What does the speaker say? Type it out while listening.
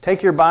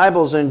Take your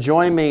Bibles and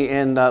join me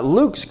in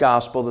Luke's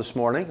Gospel this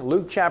morning,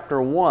 Luke chapter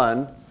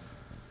 1,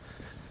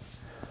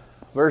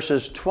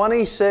 verses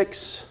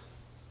 26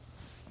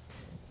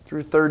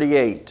 through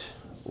 38.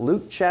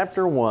 Luke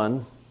chapter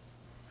 1,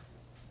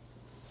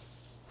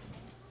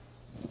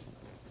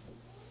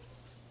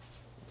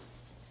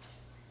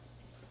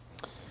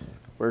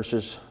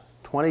 verses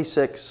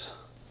 26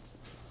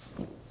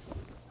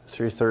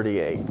 through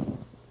 38.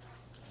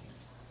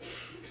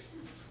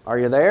 Are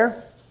you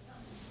there?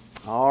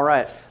 All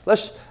right.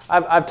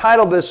 I've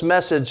titled this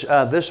message,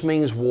 This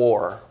Means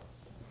War.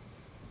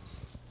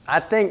 I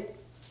think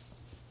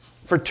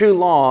for too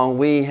long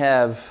we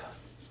have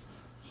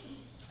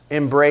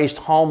embraced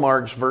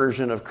Hallmark's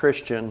version of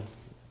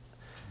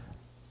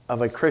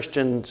a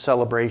Christian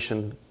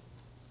celebration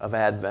of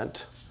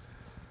Advent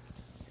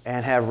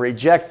and have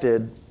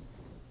rejected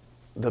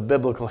the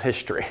biblical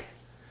history.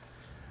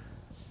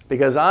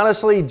 Because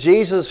honestly,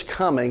 Jesus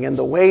coming and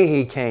the way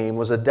he came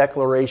was a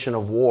declaration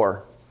of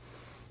war.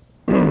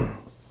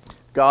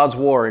 God's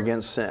war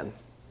against sin.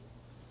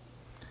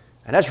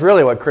 And that's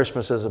really what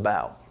Christmas is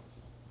about,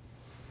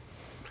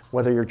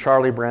 whether you're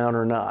Charlie Brown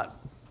or not.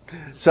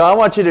 So I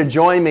want you to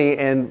join me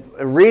in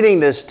reading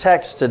this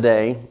text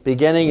today,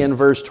 beginning in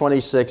verse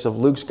 26 of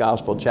Luke's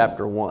Gospel,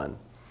 chapter 1.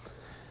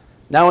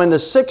 Now in the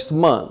 6th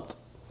month,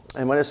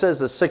 and when it says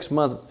the 6th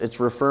month,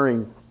 it's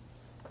referring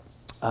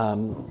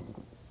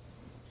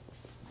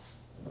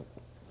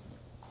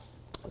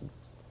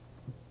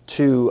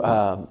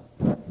to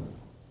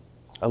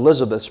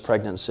Elizabeth's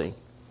pregnancy,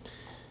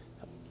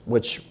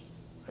 which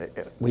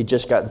we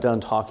just got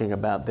done talking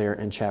about there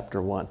in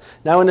chapter 1.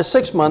 Now in the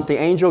 6th month, the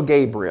angel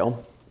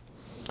Gabriel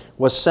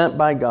was sent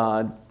by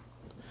God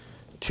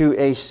to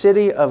a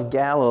city of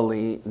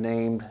Galilee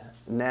named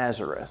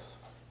Nazareth.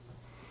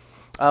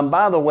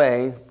 By the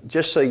way,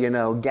 just so you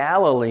know,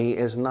 Galilee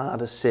is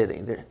not a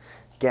city.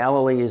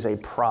 Galilee is a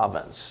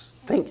province.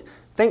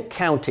 Think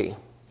county.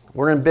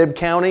 We're in Bibb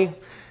County.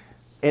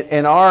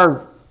 In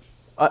our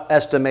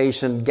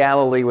estimation,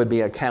 Galilee would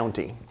be a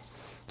county.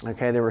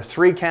 Okay, there were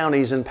 3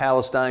 counties in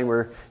Palestine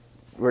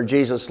where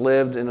Jesus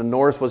lived. In the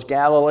north was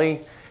Galilee.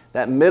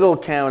 That middle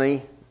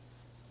county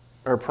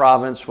or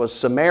province was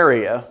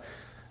Samaria,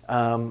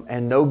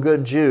 and no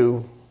good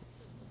Jew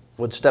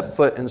would step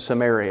foot in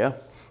Samaria.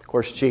 Of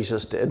course,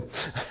 Jesus did.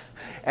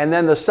 And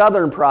then the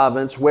southern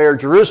province, where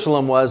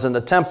Jerusalem was in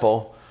the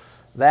temple,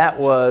 that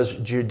was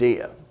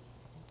Judea.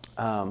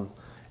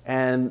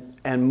 And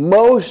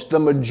the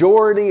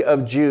majority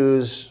of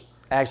Jews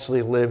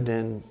actually lived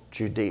in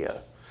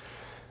Judea.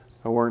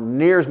 There weren't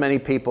near as many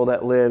people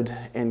that lived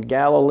in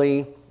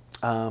Galilee.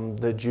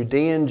 The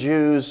Judean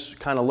Jews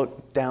kind of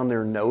looked down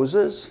their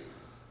noses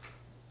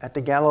at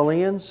the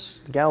Galilean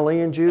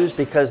Jews,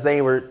 because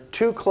they were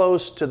too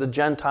close to the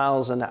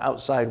Gentiles and the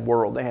outside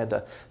world. They had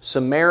the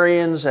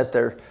Samaritans at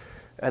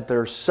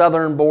their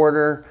southern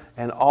border,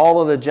 and all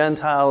of the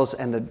Gentiles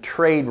and the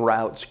trade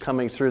routes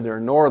coming through their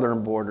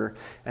northern border,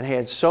 and he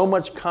had so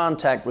much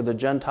contact with the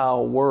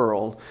Gentile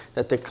world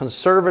that the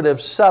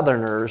conservative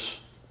Southerners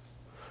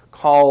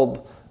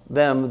called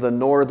them the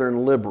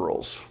Northern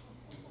Liberals.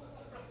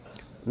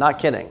 Not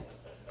kidding.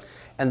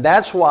 And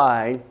that's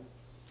why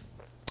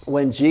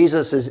when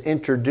Jesus is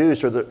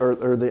introduced, or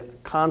the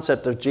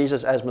concept of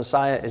Jesus as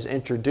Messiah is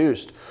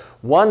introduced,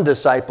 one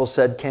disciple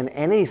said, "Can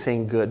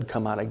anything good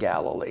come out of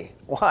Galilee?"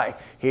 Why?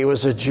 He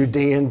was a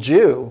Judean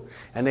Jew,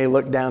 and they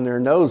looked down their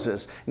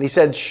noses. And he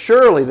said,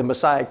 "Surely the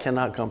Messiah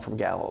cannot come from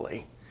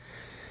Galilee,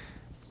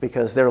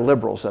 because they're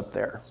liberals up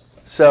there."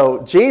 So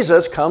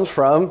Jesus comes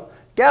from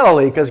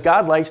Galilee, because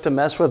God likes to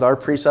mess with our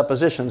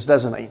presuppositions,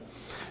 doesn't he?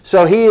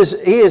 So he is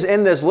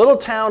in this little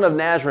town of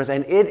Nazareth,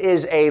 and it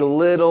is a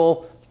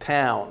little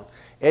town.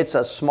 It's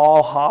a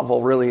small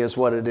hovel, really, is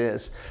what it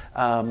is.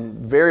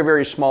 Very,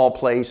 very small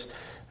place,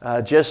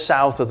 just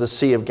south of the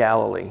Sea of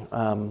Galilee.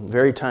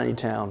 Very tiny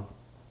town.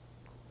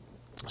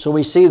 So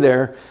we see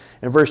there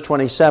in verse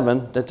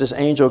 27 that this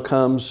angel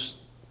comes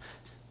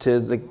to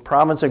the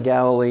province of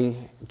Galilee,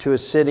 to a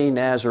city,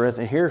 Nazareth,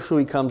 and here's who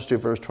he comes to,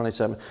 verse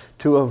 27,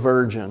 to a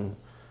virgin,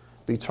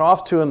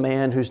 betrothed to a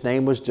man whose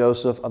name was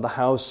Joseph, of the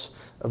house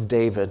of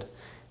David.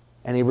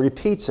 And he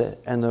repeats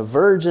it, and the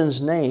virgin's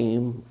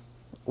name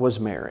was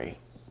Mary.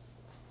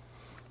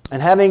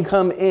 And having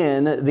come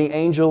in, the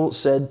angel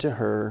said to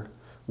her,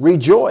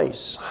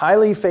 "Rejoice,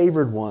 highly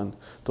favored one,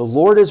 the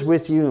Lord is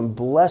with you, and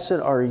blessed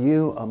are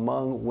you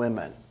among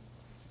women."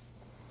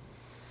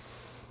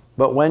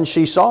 But when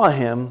she saw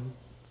him,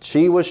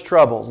 she was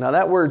troubled. Now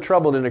that word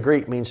troubled in the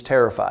Greek means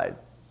terrified.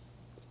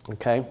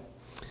 Okay?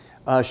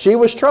 She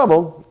was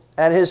troubled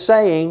at his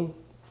saying,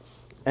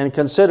 and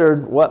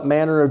considered what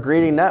manner of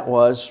greeting that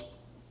was.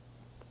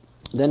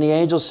 Then the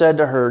angel said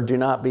to her, "Do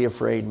not be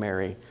afraid,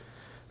 Mary,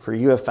 for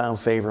you have found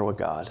favor with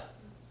God.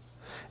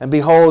 And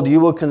behold, you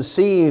will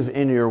conceive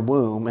in your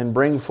womb and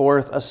bring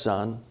forth a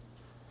son,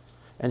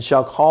 and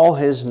shall call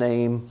his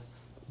name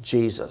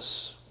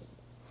Jesus.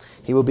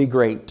 He will be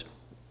great,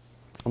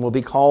 and will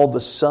be called the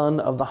Son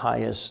of the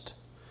Highest.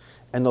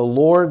 And the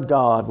Lord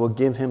God will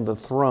give him the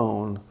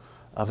throne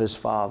of his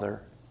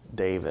father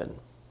David."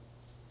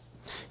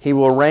 He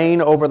will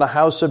reign over the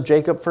house of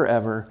Jacob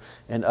forever,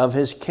 and of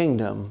his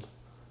kingdom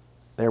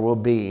there will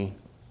be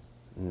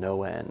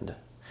no end.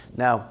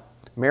 Now,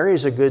 Mary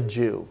is a good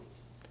Jew.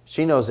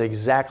 She knows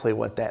exactly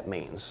what that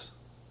means.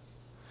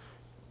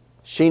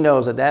 She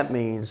knows that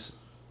means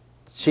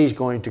she's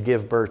going to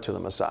give birth to the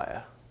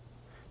Messiah.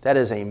 That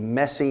is a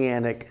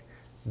messianic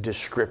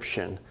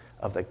description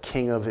of the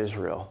King of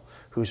Israel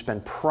who's been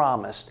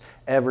promised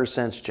ever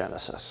since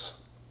Genesis.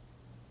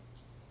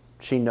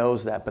 She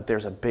knows that, but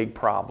there's a big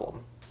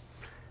problem.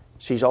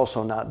 She's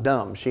also not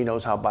dumb. She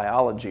knows how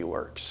biology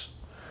works.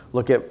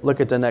 Look at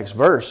the next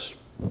verse.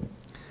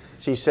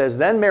 She says,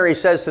 then Mary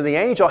says to the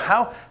angel,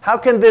 how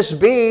can this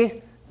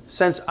be,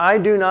 since I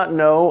do not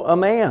know a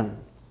man?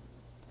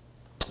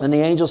 And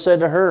the angel said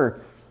to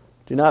her,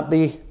 do not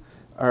be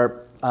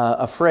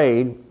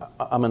afraid.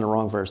 I'm in the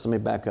wrong verse. Let me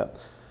back up.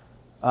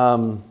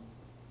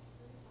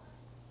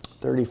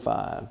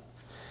 35.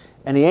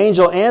 And the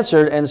angel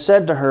answered and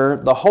said to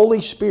her, the Holy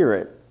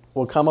Spirit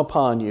will come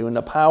upon you, and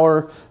the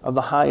power of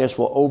the highest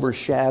will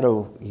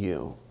overshadow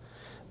you.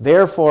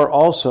 Therefore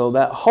also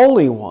that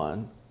Holy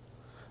One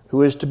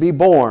who is to be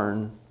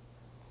born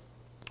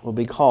will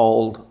be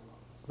called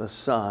the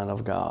Son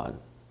of God.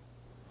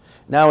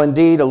 Now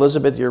indeed,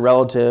 Elizabeth, your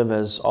relative,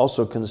 has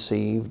also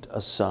conceived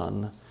a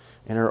son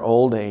in her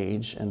old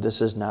age, and this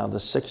is now the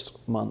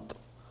 6th month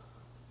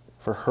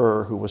for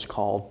her who was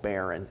called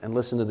barren. And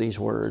listen to these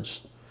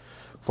words.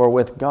 For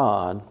with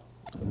God,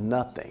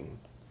 nothing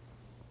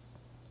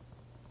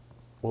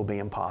will be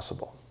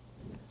impossible.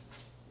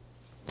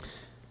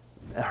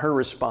 Her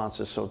response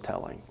is so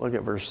telling. Look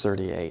at verse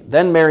 38.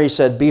 Then Mary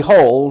said,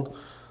 behold,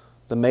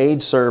 the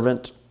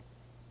maidservant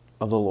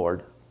of the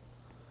Lord.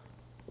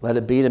 Let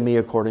it be to me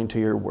according to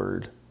your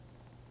word.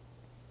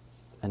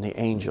 And the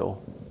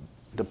angel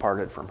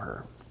departed from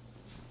her.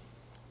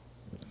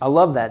 I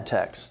love that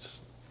text.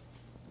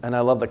 And I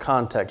love the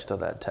context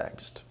of that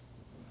text.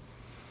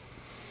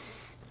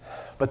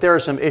 But there are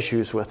some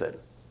issues with it.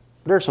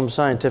 There are some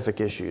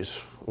scientific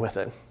issues with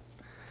it.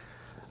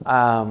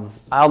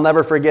 I'll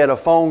never forget a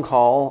phone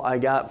call I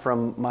got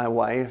from my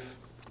wife.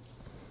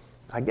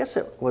 I guess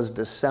it was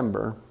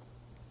December.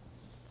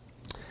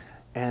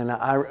 And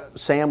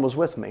Sam was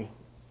with me.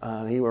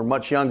 You were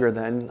much younger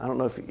then. I don't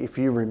know if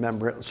you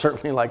remember it,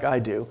 certainly like I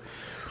do.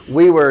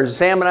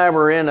 Sam and I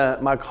were in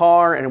my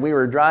car, and we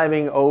were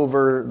driving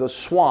over the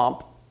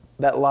swamp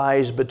that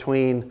lies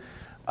between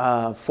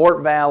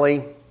Fort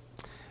Valley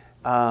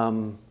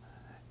and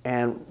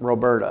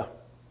Roberta.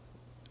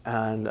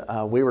 And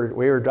we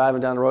were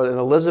driving down the road, and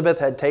Elizabeth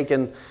had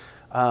taken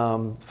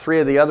 3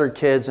 of the other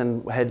kids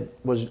and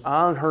was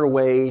on her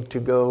way to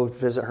go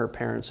visit her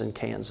parents in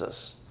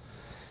Kansas.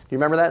 Do you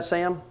remember that,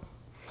 Sam?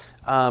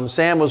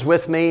 Sam was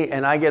with me,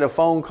 and I get a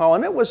phone call,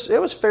 and it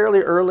was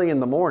fairly early in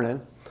the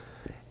morning,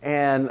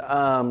 and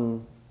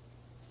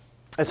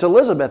it's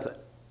Elizabeth,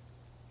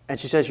 and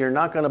she says, "You're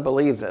not going to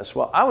believe this."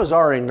 Well, I was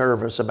already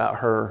nervous about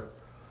her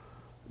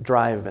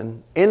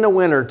driving in the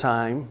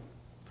wintertime,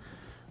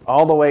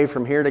 all the way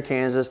from here to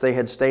Kansas. They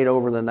had stayed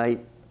over the night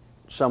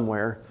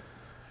somewhere,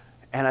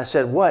 and I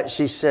said, "What?"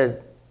 She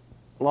said,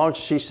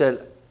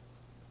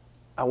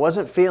 "I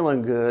wasn't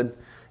feeling good,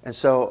 and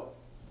so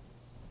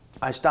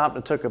I stopped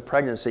and took a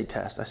pregnancy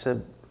test." I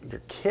said,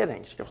 "You're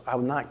kidding." She goes,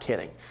 "I'm not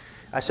kidding."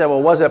 I said,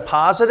 "Well, was it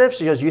positive?"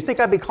 She goes, "You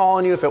think I'd be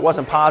calling you if it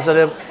wasn't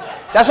positive?"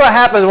 That's what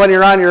happens when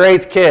you're on your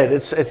 8th kid.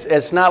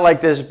 It's not like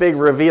this big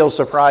reveal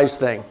surprise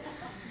thing.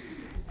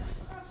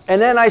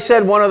 And then I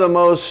said one of the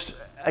most,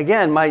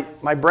 again, my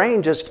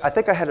brain I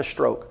think I had a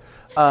stroke.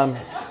 Those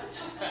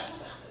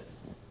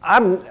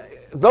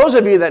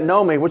of you that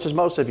know me, which is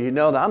most of you,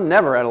 know that I'm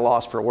never at a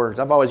loss for words.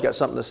 I've always got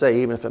something to say,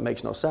 even if it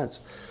makes no sense.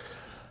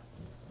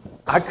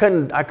 I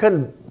couldn't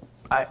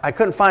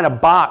find a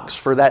box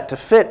for that to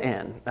fit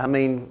in. I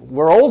mean,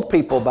 we're old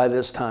people by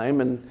this time,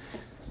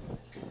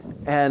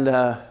 and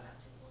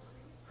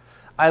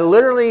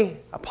I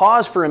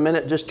paused for a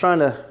minute, just trying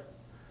to,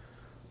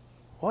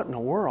 what in the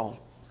world?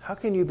 How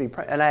can you be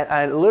pregnant? And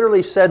I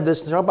literally said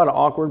this. Talk about an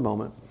awkward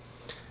moment.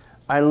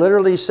 I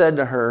literally said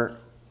to her,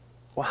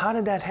 "Well, how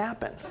did that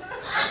happen?"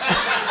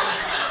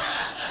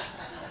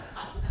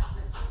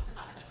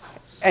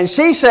 And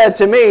she said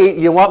to me,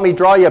 "You want me to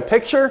draw you a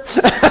picture?"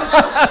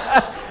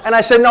 And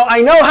I said, "No,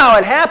 I know how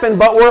it happened,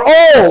 but we're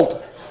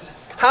old.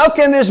 How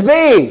can this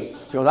be?"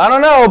 She goes, "I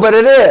don't know, but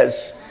it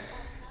is."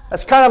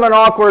 That's kind of an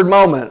awkward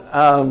moment.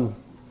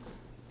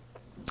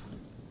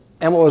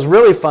 And what was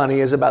really funny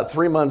is about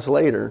 3 months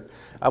later,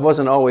 I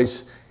wasn't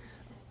always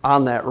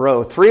on that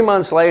road. 3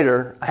 months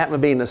later, I happened to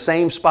be in the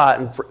same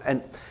spot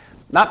and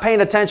not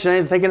paying attention to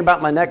anything, thinking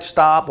about my next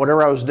stop,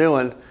 whatever I was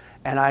doing.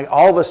 And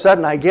all of a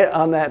sudden, I get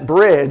on that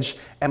bridge,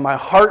 and my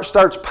heart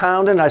starts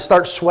pounding. I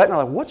start sweating. I'm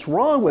like, "What's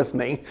wrong with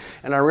me?"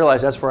 And I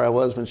realized that's where I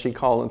was when she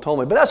called and told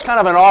me. But that's kind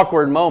of an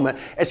awkward moment.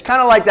 It's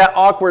kind of like that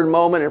awkward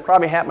moment. It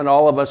probably happened to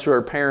all of us who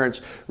are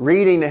parents,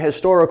 reading the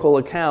historical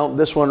account,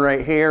 this one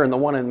right here and the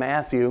one in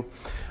Matthew,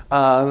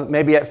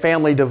 maybe at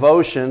family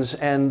devotions,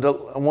 and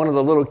one of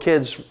the little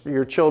kids,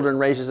 your children,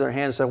 raises their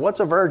hand and says,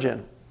 "What's a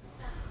virgin?"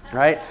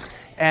 Right?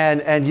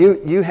 And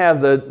you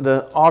have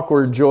the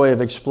awkward joy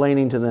of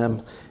explaining to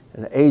them at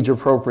an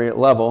age-appropriate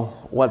level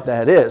what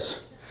that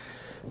is.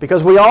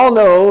 Because we all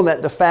know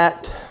that the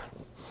fact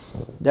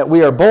that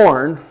we are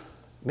born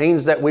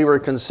means that we were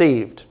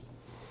conceived.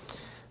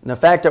 And the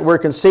fact that we're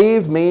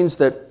conceived means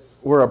that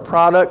we're a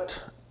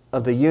product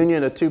of the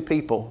union of two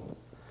people.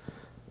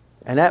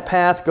 And that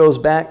path goes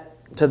back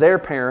to their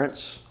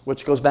parents,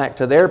 which goes back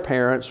to their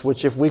parents,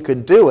 which if we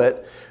could do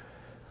it,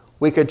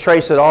 we could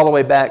trace it all the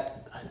way back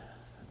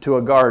to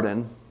a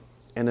garden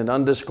in an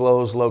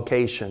undisclosed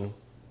location,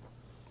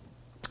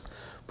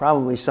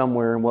 probably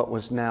somewhere in what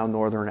was now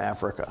northern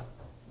Africa.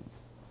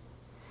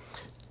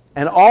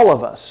 And all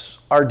of us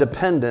are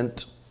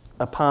dependent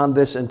upon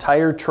this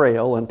entire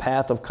trail and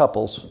path of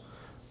couples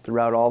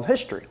throughout all of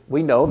history.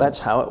 We know that's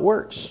how it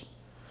works.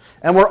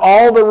 And we're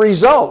all the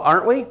result,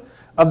 aren't we,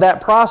 of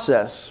that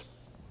process,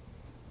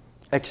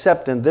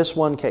 except in this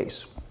one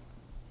case.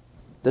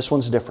 This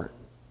one's different.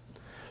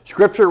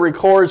 Scripture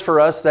records for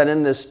us that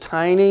in this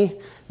tiny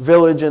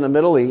village in the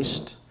Middle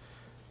East,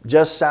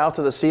 just south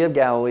of the Sea of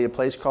Galilee, a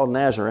place called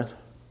Nazareth,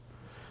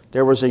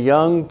 there was a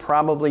young,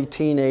 probably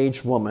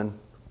teenage woman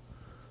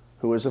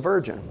who was a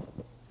virgin.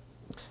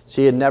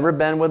 She had never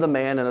been with a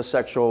man in a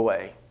sexual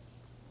way.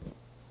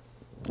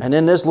 And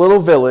in this little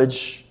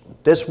village,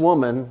 this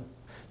woman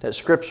that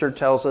Scripture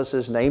tells us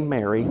is named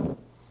Mary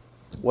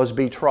was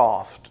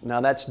betrothed.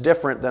 Now that's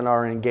different than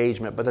our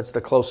engagement, but that's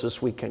the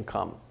closest we can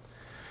come.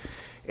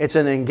 It's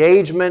an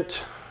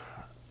engagement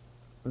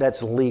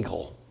that's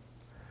legal.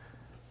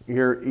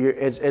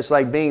 It's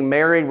like being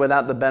married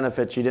without the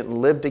benefits. You didn't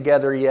live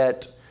together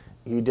yet.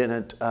 You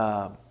didn't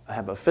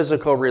have a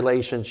physical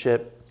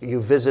relationship.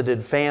 You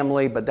visited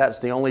family, but that's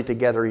the only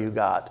together you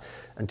got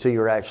until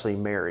you're actually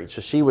married.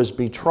 So she was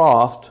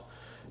betrothed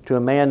to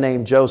a man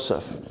named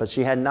Joseph, but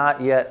she had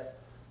not yet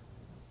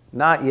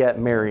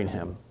married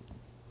him.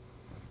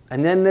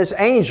 And then this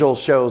angel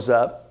shows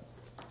up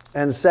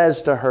and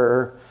says to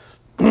her,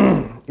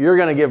 you're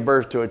going to give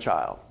birth to a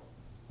child.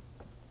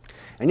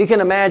 And you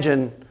can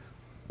imagine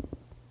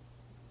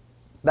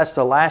that's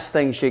the last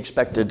thing she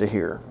expected to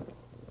hear.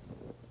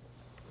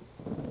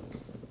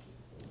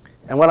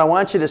 And what I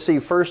want you to see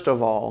first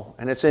of all,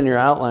 and it's in your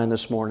outline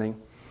this morning,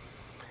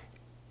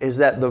 is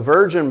that the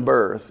virgin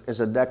birth is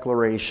a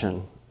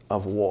declaration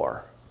of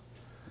war.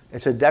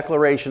 It's a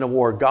declaration of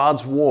war,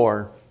 God's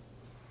war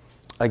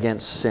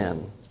against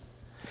sin.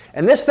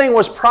 And this thing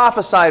was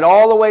prophesied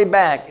all the way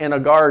back in a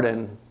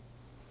garden.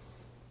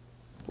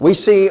 We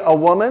see a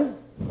woman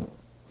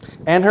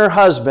and her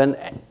husband,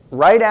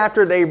 right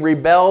after they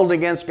rebelled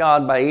against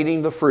God by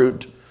eating the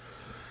fruit,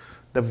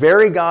 the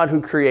very God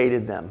who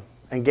created them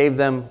and gave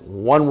them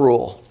one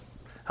rule.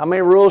 How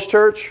many rules,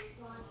 church?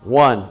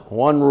 One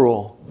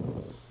rule.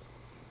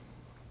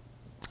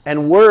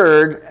 And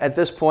word, at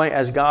this point,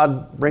 as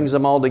God brings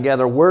them all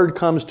together, word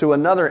comes to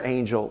another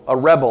angel, a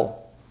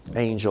rebel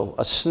angel,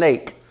 a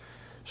snake.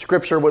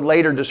 Scripture would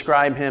later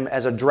describe him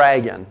as a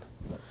dragon.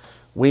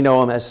 We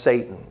know him as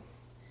Satan.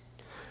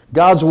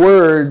 God's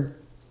word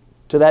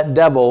to that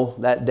devil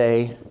that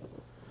day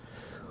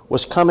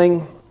was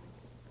coming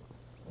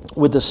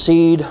with the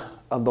seed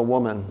of the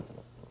woman.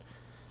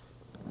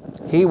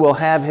 He will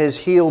have his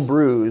heel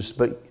bruised,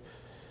 but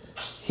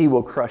he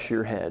will crush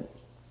your head.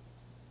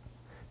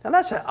 Now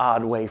that's an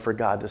odd way for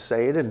God to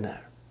say it, isn't it?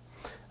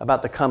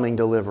 About the coming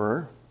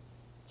deliverer.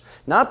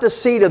 Not the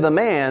seed of the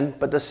man,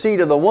 but the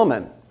seed of the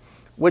woman,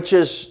 which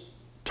is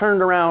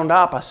turned around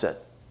opposite.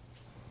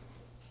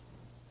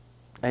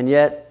 And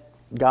yet,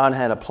 God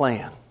had a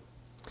plan.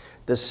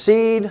 The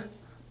seed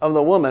of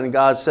the woman,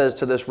 God says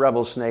to this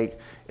rebel snake,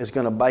 is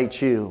going to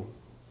bite you,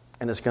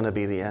 and it's going to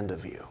be the end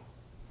of you.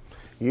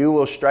 You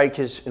will strike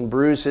his and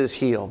bruise his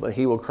heel, but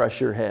he will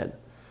crush your head.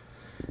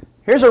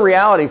 Here's a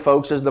reality,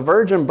 folks, is the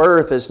virgin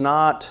birth is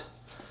not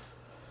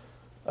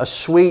a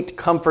sweet,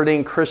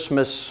 comforting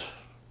Christmas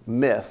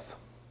myth.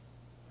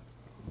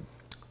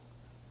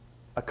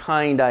 A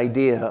kind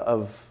idea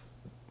of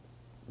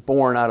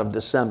born out of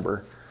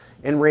December.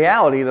 In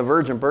reality, the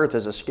virgin birth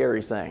is a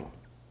scary thing.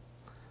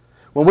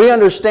 When we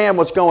understand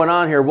what's going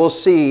on here, we'll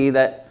see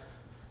that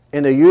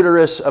in the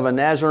uterus of a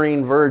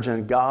Nazarene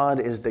virgin,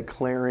 God is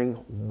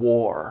declaring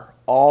war,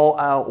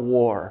 all-out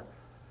war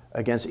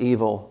against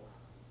evil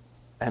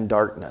and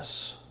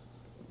darkness.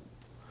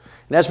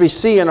 And as we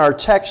see in our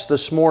text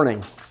this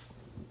morning,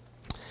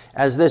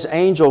 as this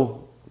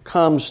angel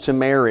comes to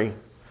Mary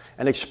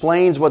and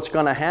explains what's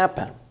going to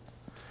happen,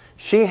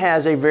 she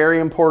has a very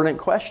important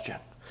question.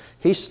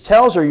 He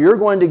tells her, you're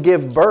going to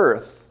give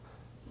birth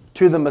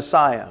to the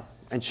Messiah.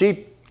 And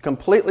she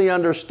completely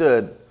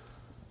understood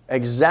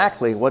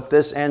exactly what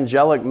this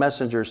angelic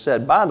messenger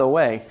said. By the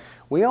way,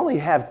 we only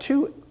have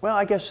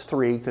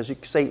three, because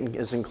Satan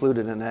is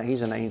included in that.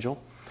 He's an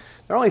angel.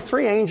 There are only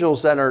three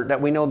angels that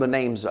we know the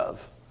names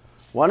of.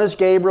 One is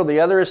Gabriel,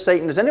 the other is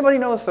Satan. Does anybody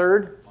know the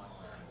third?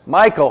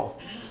 Michael.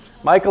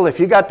 Michael,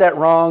 if you got that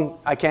wrong,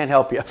 I can't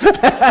help you.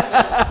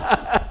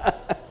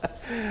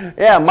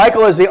 Yeah,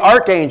 Michael is the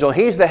archangel.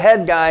 He's the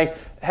head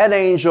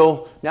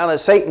angel, now that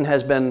Satan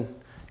has been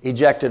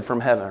ejected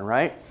from heaven,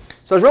 right?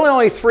 So there's really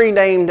only 3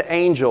 named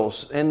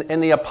angels. In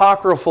the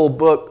apocryphal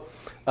book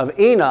of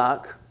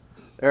Enoch,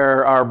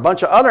 there are a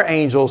bunch of other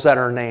angels that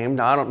are named.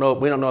 Now,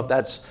 we don't know if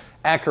that's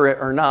accurate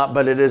or not,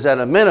 but it is at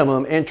a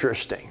minimum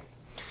interesting.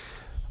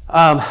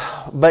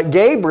 But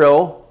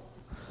Gabriel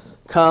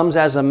comes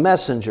as a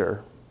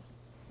messenger,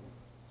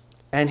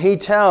 and he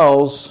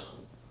tells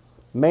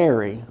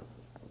Mary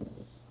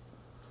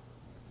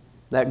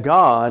that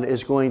God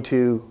is going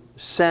to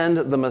send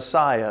the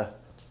Messiah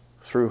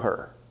through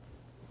her.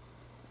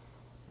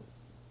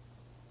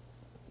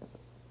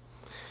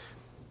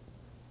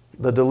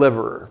 The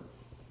deliverer.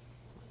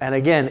 And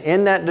again,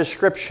 in that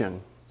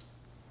description,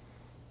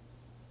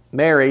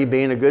 Mary,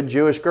 being a good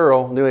Jewish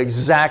girl, knew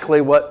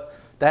exactly what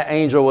that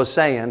angel was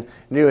saying,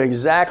 knew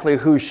exactly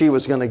who she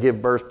was going to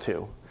give birth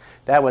to.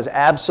 That was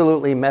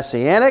absolutely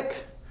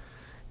messianic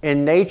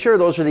in nature.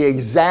 Those are the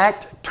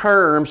exact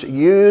terms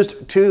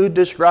used to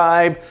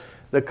describe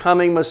the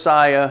coming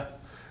Messiah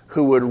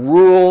who would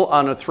rule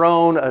on the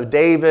throne of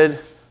David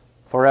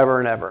forever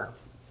and ever.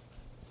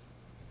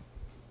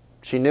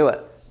 She knew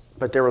it,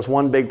 but there was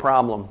one big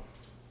problem.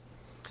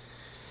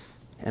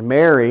 And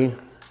Mary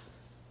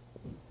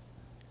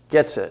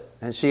gets it,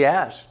 and she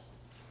asks,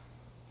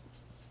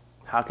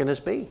 how can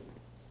this be?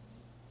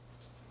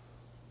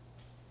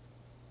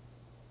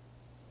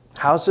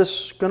 How's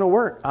this going to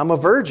work? I'm a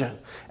virgin.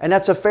 And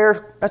that's a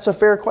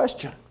fair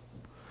question.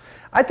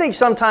 I think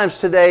sometimes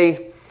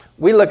today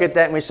we look at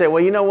that and we say,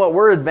 well, you know what?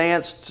 We're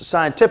advanced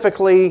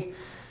scientifically.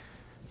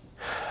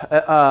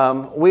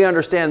 We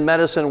understand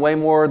medicine way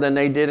more than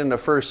they did in the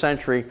first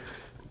century.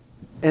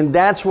 And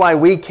that's why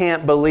we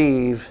can't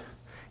believe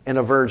in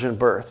a virgin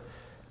birth.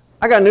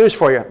 I got news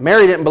for you.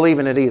 Mary didn't believe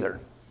in it either.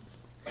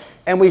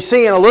 And we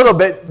see in a little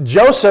bit,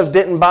 Joseph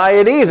didn't buy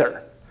it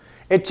either.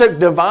 It took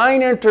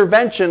divine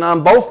intervention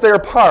on both their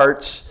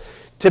parts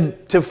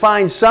to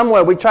find some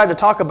way. We tried to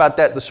talk about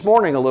that this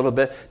morning a little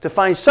bit. To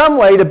find some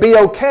way to be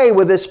okay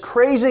with this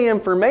crazy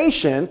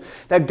information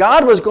that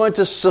God was going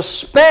to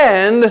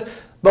suspend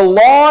the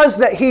laws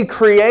that He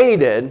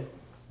created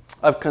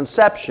of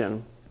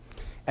conception,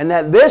 and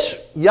that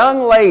this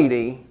young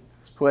lady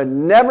who had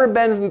never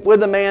been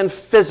with a man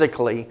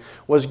physically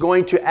was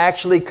going to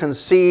actually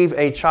conceive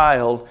a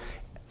child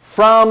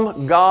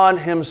from God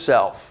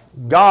Himself.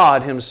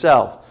 God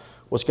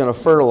Himself was going to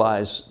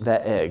fertilize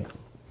that egg.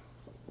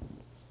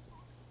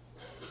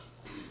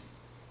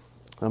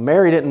 Now,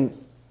 Mary didn't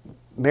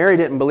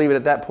believe it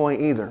at that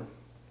point either.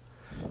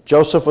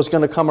 Joseph was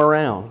going to come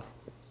around.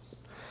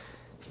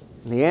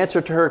 And the answer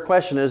to her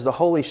question is the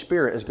Holy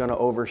Spirit is going to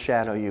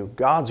overshadow you.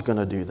 God's going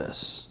to do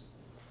this.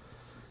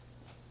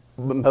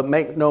 But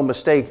make no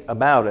mistake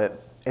about it,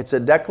 it's a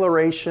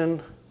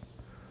declaration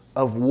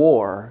of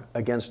war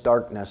against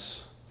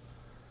darkness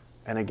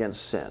and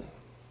against sin.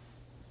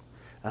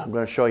 And I'm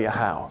going to show you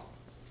how.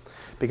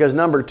 Because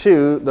number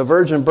 2, the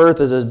virgin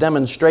birth is a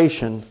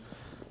demonstration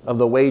of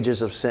the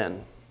wages of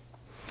sin.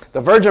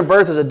 The virgin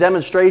birth is a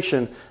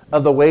demonstration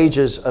of the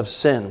wages of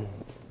sin.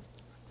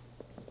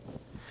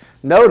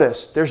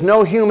 Notice, there's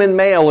no human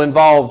male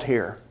involved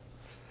here.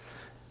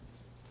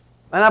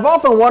 And I've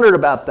often wondered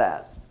about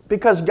that.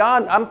 Because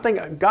God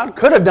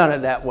could have done it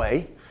that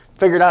way,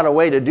 figured out a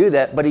way to do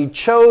that, but He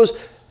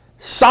chose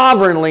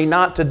sovereignly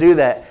not to do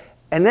that.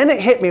 And then it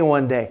hit me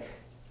one day.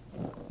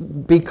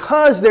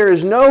 Because there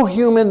is no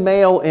human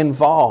male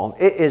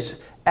involved,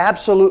 it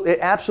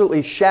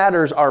absolutely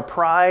shatters our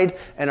pride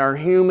and our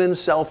human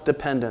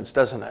self-dependence,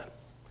 doesn't it?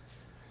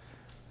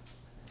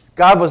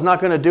 God was not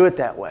going to do it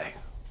that way.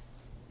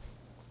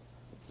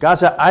 God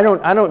said, I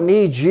don't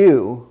need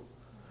you.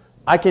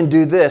 I can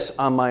do this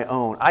on my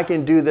own. I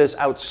can do this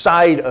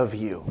outside of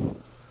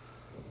you.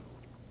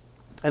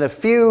 And a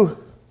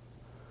few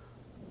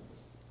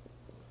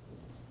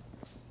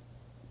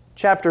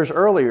chapters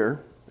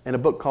earlier, in a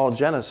book called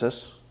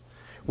Genesis,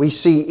 we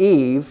see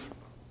Eve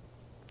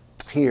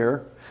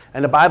here.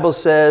 And the Bible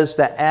says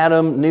that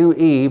Adam knew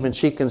Eve, and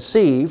she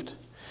conceived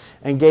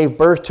and gave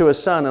birth to a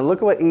son. And look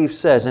at what Eve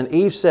says. And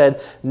Eve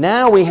said,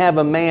 now we have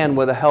a man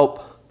with the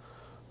help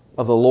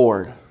of the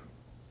Lord.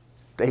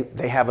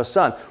 They have a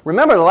son.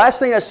 Remember, the last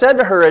thing I said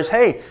to her is,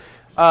 hey,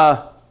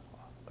 God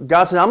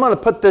says, I'm going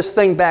to put this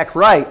thing back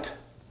right.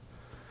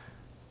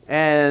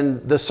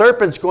 And the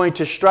serpent's going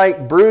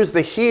to bruise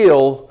the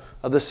heel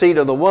of the seed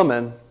of the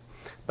woman,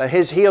 but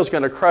his heel's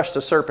going to crush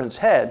the serpent's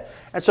head.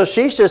 And so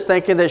she's just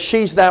thinking that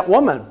she's that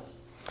woman.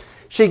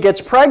 She gets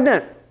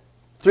pregnant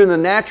through the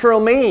natural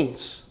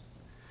means.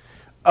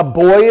 A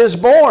boy is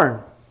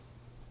born.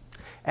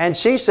 And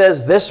she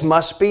says, this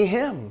must be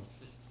him.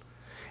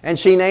 And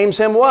she names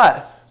him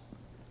what?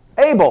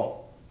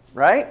 Abel,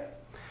 right?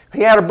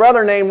 He had a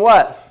brother named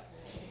what?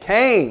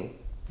 Cain.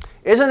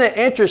 Isn't it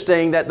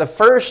interesting that the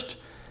first,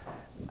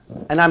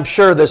 and I'm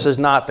sure this is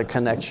not the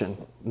connection,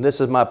 this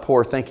is my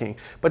poor thinking,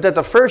 but that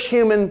the first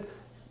human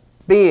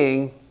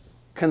being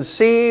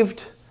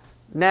conceived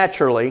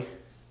naturally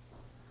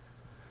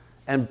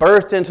and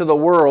birthed into the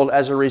world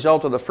as a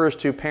result of the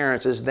first 2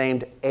 parents is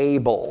named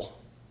Abel.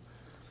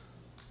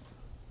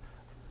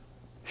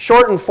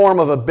 Shortened form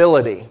of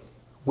ability.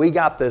 We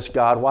got this,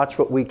 God. Watch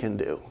what we can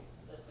do.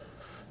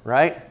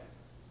 Right?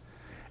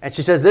 And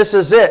she says, this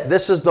is it.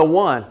 This is the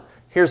one.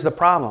 Here's the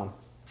problem.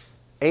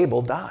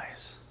 Abel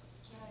dies.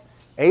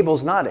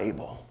 Abel's not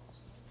Abel.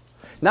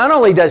 Not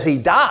only does he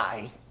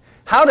die,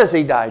 how does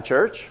he die,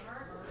 church?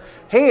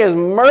 He is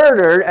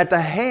murdered at the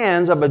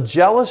hands of a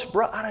jealous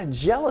brother, out of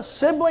jealous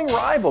sibling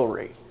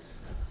rivalry.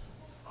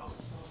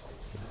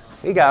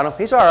 He got him.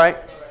 He's all right.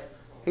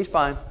 He's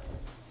fine.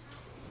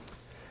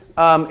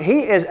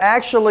 He is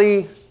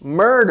actually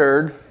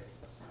murdered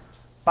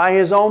by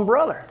his own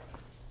brother.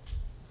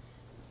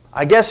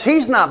 I guess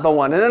he's not the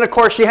one. And then, of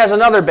course, she has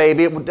another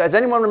baby. Does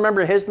anyone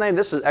remember his name?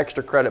 This is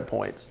extra credit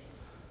points.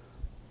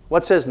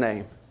 What's his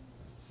name?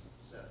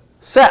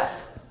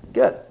 Seth.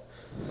 Good.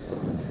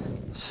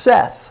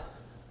 Seth.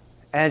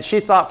 And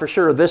she thought for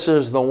sure this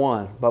is the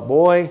one. But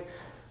boy,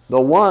 the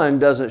one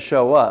doesn't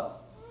show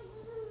up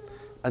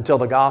until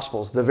the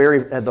Gospels,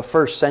 the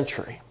first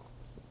century.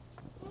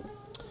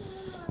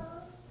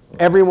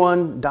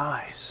 Everyone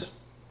dies.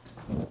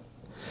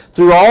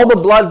 Through all the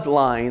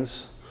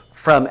bloodlines,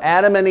 from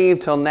Adam and Eve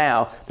till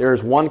now, there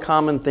is one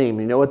common theme.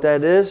 You know what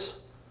that is?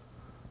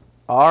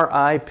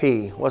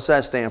 R.I.P. What's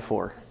that stand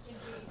for?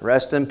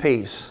 Rest in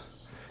peace.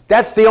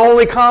 That's the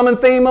only common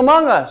theme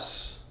among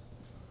us.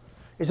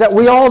 Is that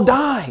we all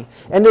die.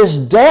 And this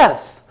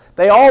death,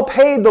 they all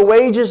paid the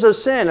wages of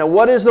sin. And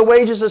what is the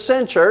wages of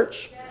sin,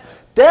 church?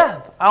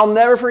 Death. I'll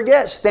never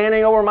forget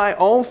standing over my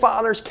own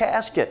father's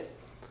casket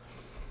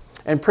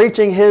and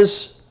preaching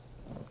his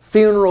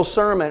funeral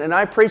sermon. And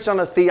I preached on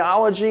a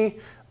theology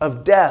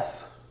of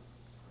death.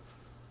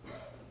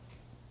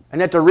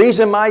 And that the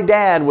reason my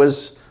dad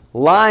was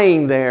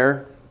lying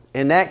there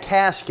in that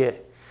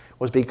casket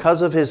was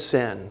because of his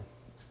sin.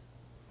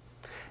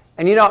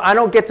 And you know, I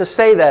don't get to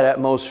say that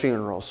at most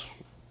funerals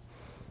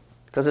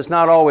because it's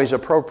not always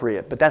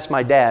appropriate, but that's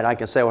my dad. I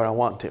can say what I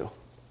want to.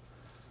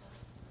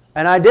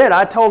 And I did.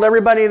 I told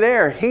everybody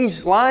there,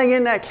 he's lying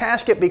in that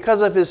casket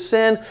because of his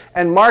sin,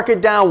 and mark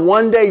it down,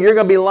 one day you're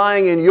going to be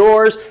lying in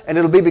yours, and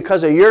it'll be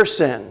because of your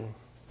sin.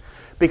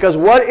 Because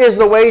what is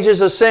the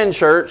wages of sin,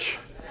 church?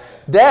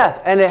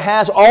 Death. And it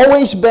has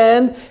always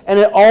been, and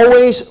it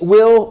always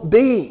will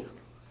be.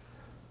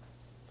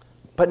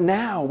 But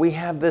now we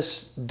have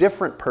this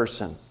different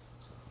person.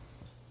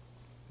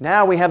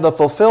 Now we have the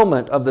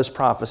fulfillment of this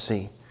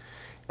prophecy.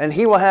 And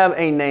he will have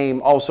a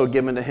name also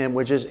given to him,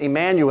 which is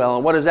Emmanuel.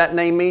 And what does that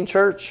name mean,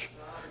 church?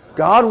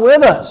 God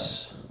with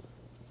us.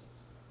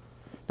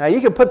 Now you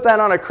can put that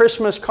on a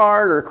Christmas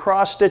card or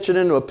cross-stitch it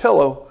into a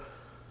pillow.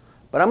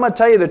 But I'm going to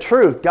tell you the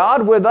truth.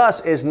 God with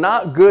us is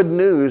not good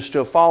news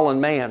to a fallen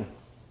man.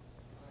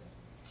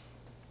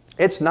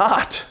 It's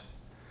not.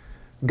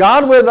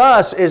 God with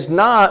us is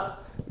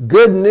not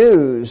good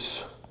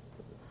news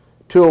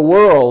to a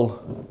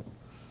world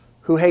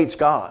who hates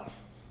God.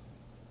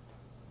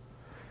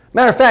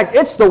 Matter of fact,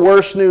 it's the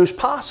worst news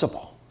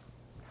possible.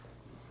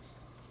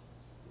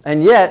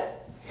 And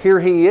yet, here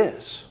he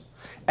is.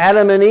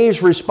 Adam and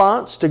Eve's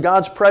response to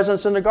God's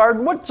presence in the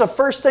garden. What's the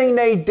first thing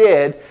they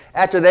did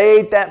after they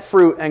ate that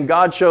fruit and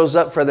God shows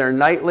up for their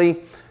nightly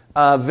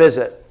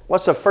visit?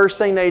 What's the first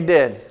thing they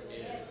did?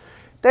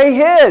 They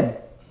hid.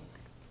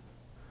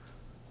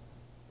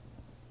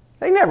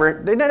 They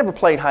never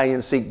played hide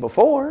and seek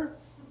before.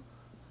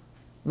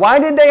 Why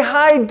did they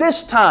hide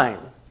this time?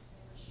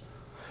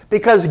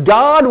 Because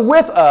God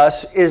with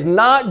us is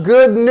not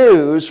good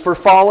news for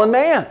fallen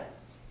man.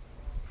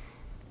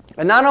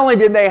 And not only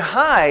did they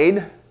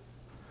hide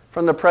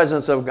from the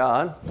presence of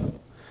God,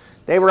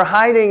 they were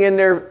hiding in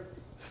their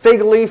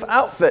fig leaf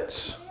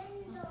outfits,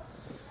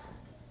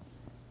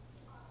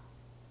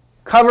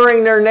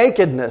 covering their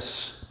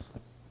nakedness,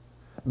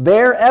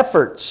 their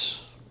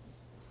efforts.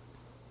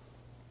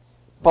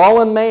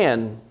 Fallen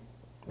man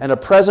and a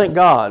present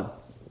God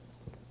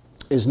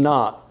is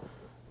not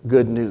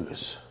good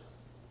news.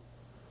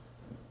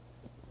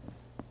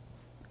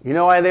 You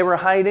know why they were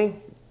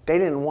hiding? They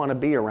didn't want to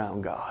be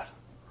around God.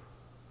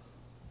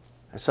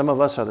 And some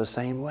of us are the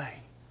same way.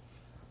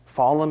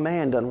 Fallen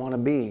man doesn't want to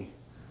be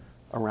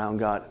around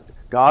God.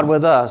 God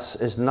with us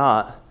is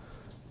not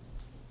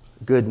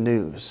good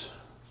news.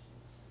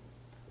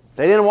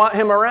 They didn't want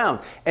him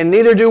around, and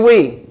neither do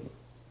we.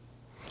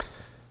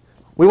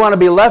 We want to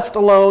be left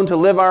alone to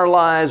live our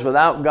lives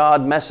without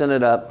God messing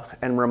it up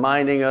and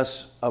reminding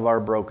us of our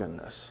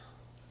brokenness.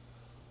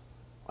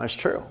 That's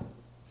true.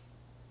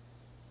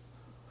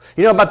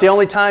 You know about the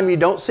only time you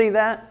don't see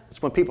that?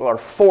 It's when people are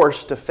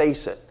forced to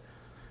face it.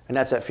 And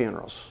that's at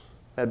funerals.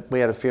 We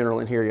had a funeral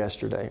in here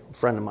yesterday. A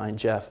friend of mine,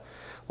 Jeff,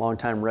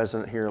 longtime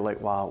resident here at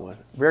Lake Wildwood.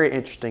 Very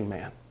interesting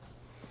man.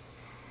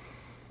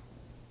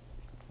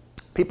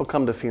 People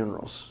come to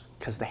funerals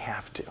because they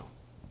have to.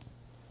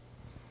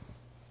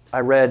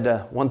 I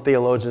read, one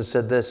theologian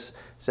said this,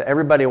 said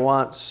everybody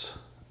wants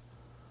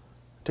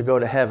to go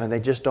to heaven. They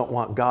just don't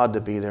want God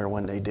to be there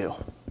when they do.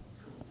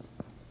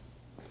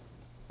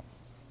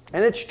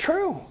 And it's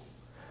true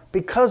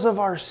because of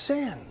our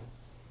sin.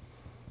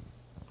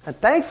 And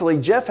thankfully,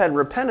 Jeff had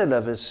repented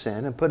of his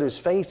sin and put his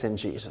faith in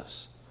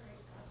Jesus.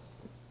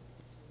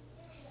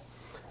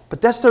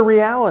 But that's the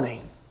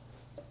reality.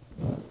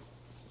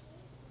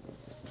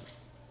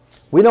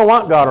 We don't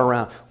want God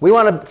around. We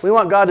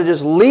want God to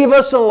just leave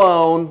us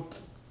alone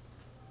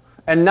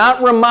and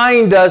not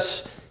remind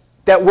us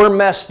that we're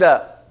messed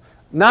up.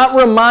 Not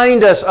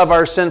remind us of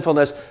our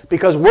sinfulness,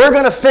 because we're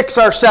going to fix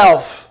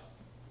ourselves.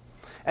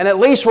 And at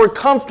least we're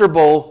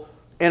comfortable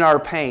in our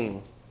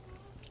pain.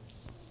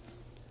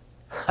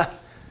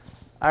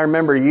 I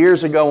remember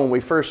years ago when we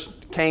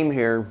first came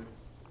here,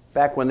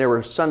 back when there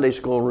were Sunday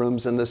school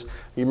rooms in this.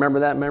 You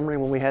remember that memory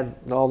when we had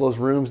all those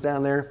rooms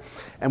down there?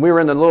 And we were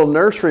in the little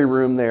nursery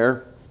room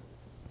there.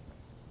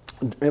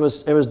 It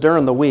was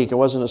during the week. It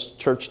wasn't a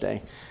church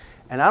day.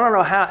 And I don't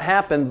know how it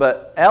happened,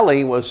 but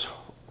Ellie was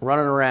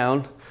running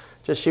around.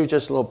 She was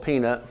just a little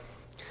peanut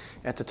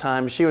at the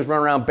time. She was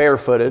running around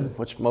barefooted,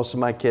 which most of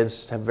my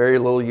kids have very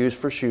little use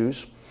for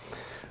shoes.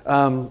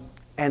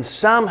 And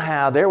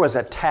somehow there was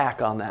a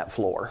tack on that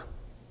floor.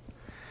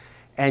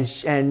 And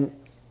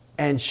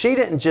she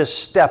didn't just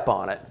step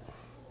on it.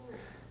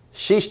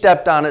 She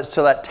stepped on it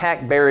so that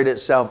tack buried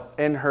itself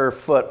in her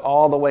foot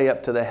all the way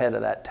up to the head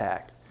of that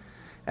tack.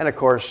 And of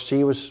course,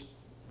 she was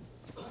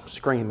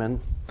screaming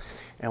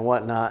and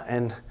whatnot.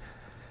 And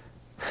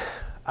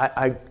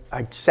I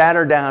sat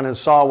her down and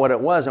saw what it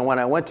was. And when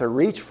I went to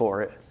reach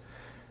for it,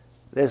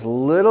 this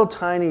little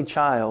tiny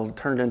child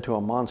turned into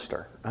a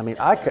monster. I mean,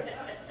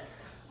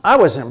 I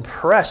was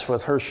impressed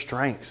with her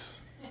strength.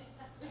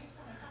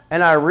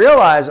 And I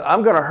realized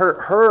I'm going to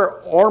hurt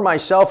her or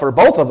myself or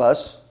both of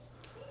us.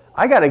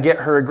 I got to get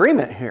her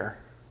agreement here.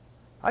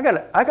 She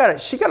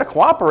got to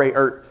cooperate,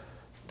 or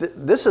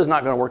this is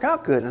not going to work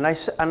out good. And I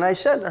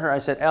said to her, I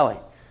said, Ellie,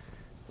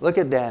 look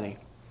at Daddy.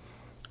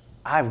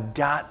 I've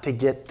got to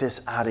get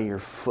this out of your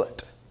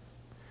foot,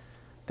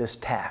 this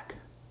tack.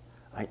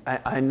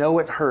 I know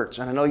it hurts,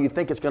 and I know you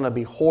think it's going to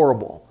be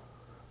horrible.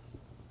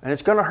 And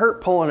it's going to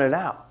hurt pulling it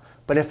out.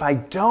 But if I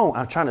don't,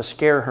 I'm trying to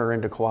scare her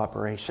into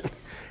cooperation.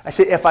 I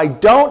said, if I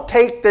don't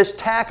take this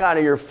tack out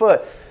of your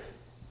foot,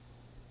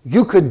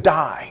 you could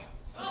die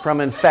from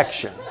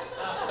infection.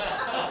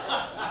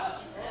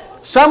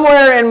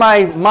 Somewhere in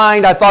my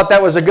mind, I thought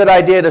that was a good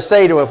idea to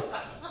say to a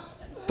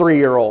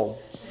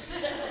 3-year-old.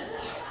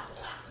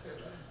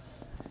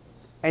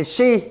 And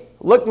she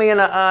looked me in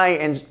the eye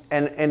and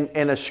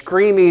in a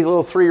screamy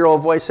little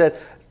 3-year-old voice said,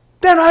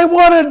 then I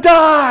want to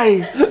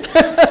die.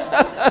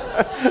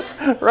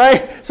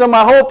 Right? So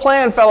my whole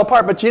plan fell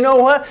apart. But you know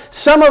what?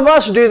 Some of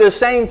us do the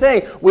same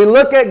thing. We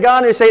look at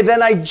God and say,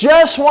 then I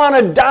just want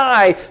to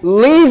die.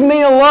 Leave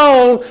me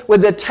alone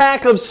with the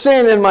tack of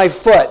sin in my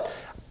foot.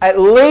 At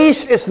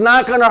least it's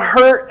not going to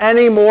hurt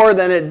any more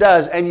than it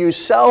does. And you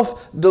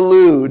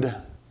self-delude.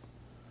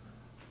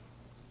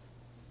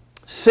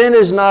 Sin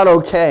is not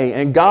okay,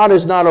 and God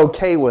is not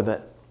okay with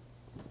it.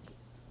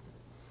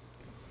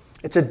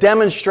 It's a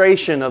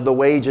demonstration of the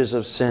wages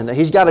of sin.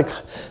 He's got to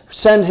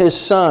send His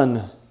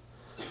Son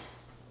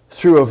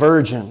through a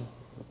virgin.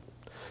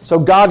 So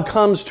God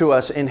comes to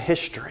us in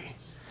history.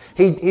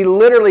 He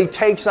literally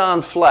takes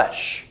on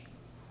flesh.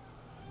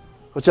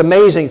 It's an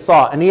amazing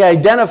thought. And He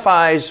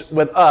identifies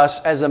with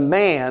us as a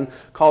man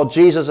called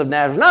Jesus of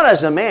Nazareth. Not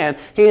as a man.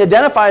 He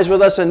identifies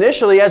with us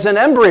initially as an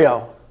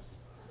embryo.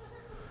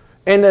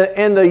 In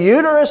the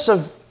uterus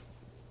of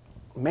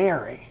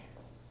Mary.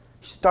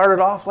 He started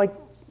off like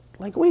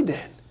we did.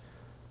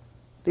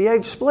 The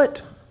egg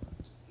split.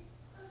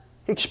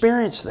 He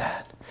experienced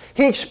that.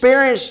 He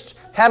experienced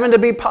having to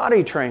be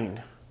potty trained.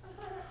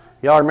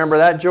 Y'all remember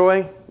that,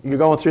 Joy? You're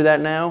going through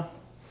that now?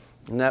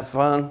 Isn't that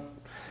fun?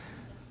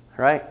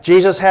 Right?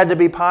 Jesus had to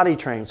be potty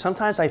trained.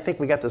 Sometimes I think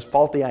we got this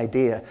faulty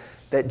idea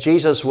that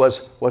Jesus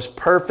was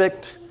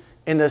perfect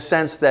in the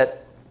sense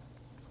that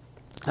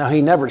now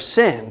He never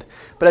sinned,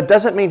 but it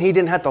doesn't mean He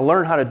didn't have to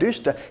learn how to do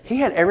stuff.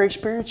 He had every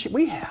experience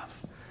we have,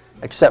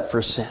 except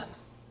for sin.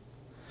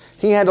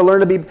 He had to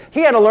learn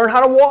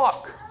how to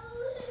walk.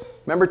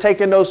 Remember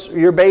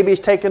your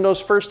babies taking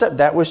those first steps?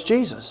 That was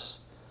Jesus.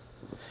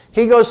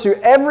 He goes through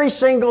every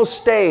single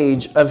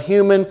stage of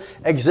human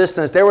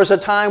existence. There was a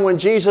time when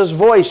Jesus'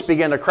 voice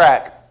began to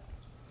crack.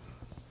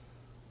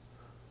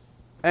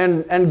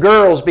 And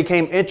girls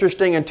became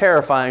interesting and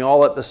terrifying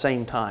all at the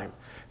same time.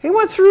 He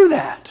went through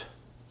that.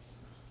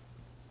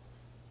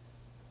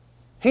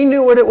 He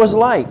knew what it was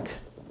like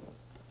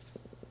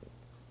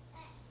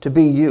to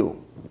be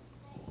you.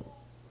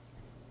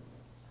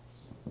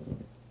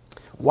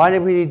 Why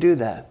did He do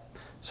that?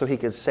 So He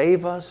could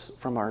save us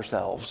from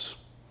ourselves.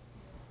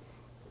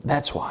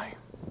 That's why.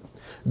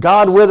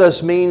 God with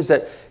us means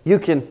that you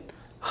can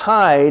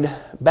hide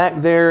back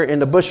there in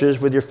the bushes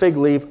with your fig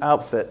leaf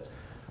outfit,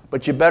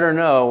 but you better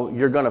know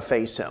you're going to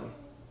face Him.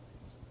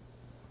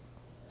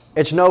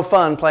 It's no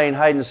fun playing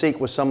hide and seek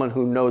with someone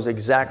who knows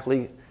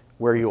exactly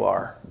where you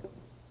are.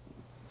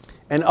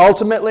 And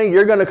ultimately,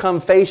 you're going to come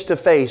face to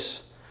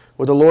face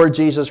with the Lord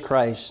Jesus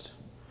Christ.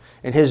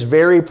 And His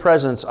very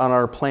presence on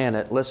our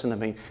planet, listen to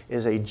me,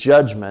 is a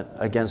judgment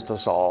against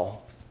us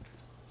all.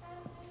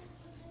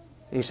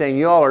 He's saying,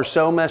 you all are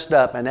so messed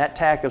up, and that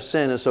tack of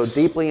sin is so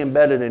deeply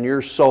embedded in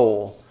your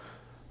soul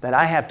that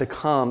I have to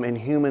come in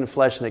human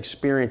flesh and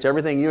experience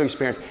everything you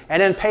experience,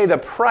 and then pay the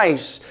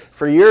price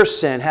for your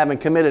sin, having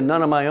committed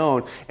none of my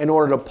own, in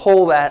order to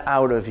pull that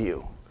out of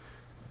you.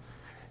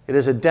 It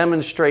is a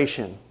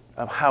demonstration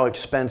of how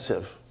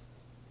expensive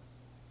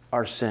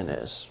our sin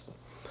is.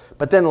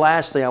 But then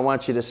lastly, I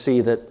want you to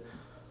see that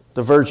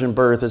the virgin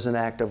birth is an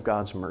act of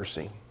God's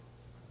mercy.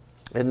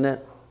 Isn't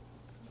it?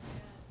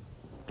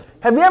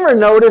 Have you ever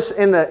noticed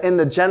in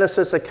the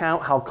Genesis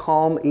account how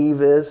calm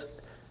Eve is?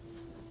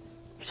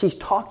 She's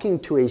talking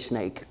to a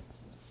snake.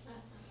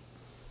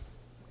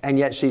 And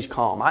yet she's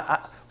calm.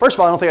 First of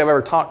all, I don't think I've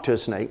ever talked to a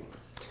snake.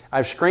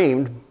 I've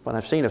screamed when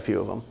I've seen a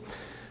few of them.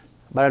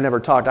 But I've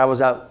never talked. I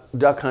was out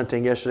duck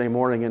hunting yesterday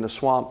morning in the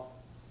swamp.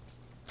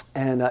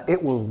 And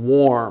it was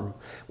warm.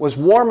 It was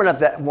warm enough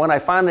that when I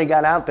finally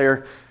got out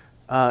there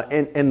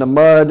in the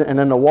mud and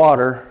in the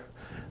water,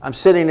 I'm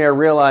sitting there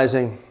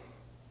realizing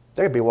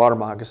there could be water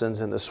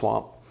moccasins in this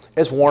swamp.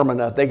 It's warm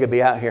enough. They could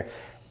be out here.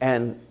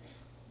 And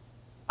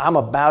I'm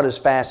about as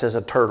fast as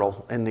a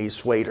turtle in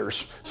these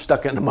waders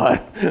stuck in the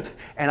mud.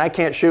 And I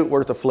can't shoot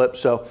worth a flip,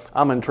 so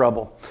I'm in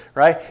trouble,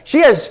 right?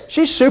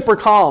 She's super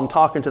calm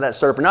talking to that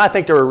serpent. Now, I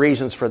think there are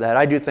reasons for that.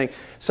 I do think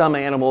some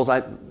animals,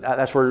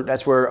 that's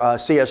where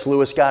C.S.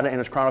 Lewis got it in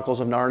his Chronicles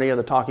of Narnia,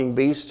 the talking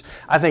beast.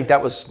 I think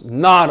that was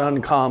not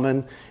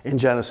uncommon in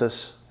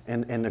Genesis,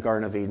 in the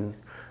Garden of Eden.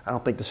 I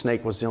don't think the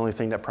snake was the only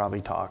thing that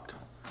probably talked.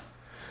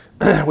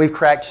 We've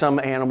cracked some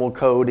animal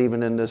code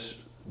even in this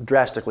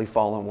drastically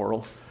fallen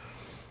world,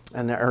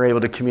 and are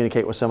able to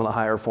communicate with some of the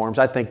higher forms.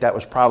 I think that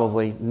was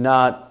probably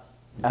not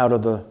out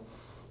of the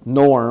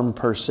norm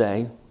per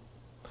se.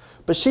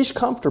 But she's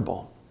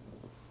comfortable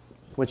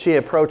when she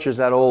approaches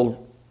that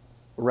old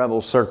rebel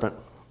serpent.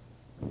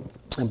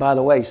 And by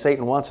the way,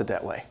 Satan wants it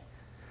that way.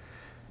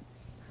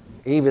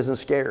 Eve isn't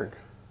scared.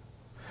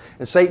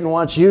 And Satan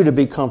wants you to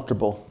be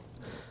comfortable.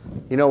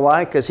 You know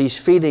why? Because he's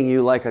feeding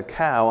you like a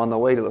cow on the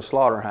way to the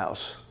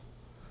slaughterhouse.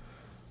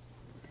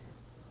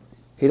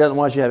 He doesn't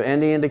want you to have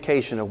any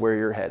indication of where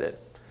you're headed.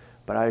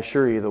 But I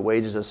assure you, the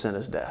wages of sin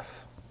is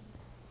death.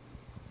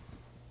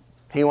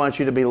 He wants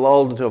you to be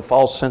lulled into a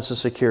false sense of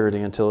security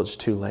until it's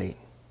too late.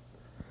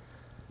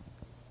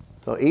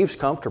 So Eve's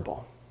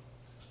comfortable.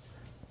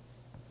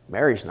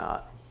 Mary's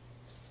not.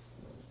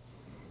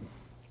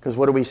 Because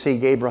what do we see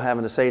Gabriel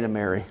having to say to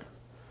Mary?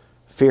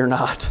 Fear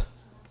not.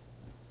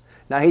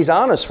 Now he's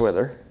honest with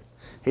her.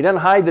 He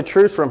doesn't hide the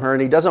truth from her,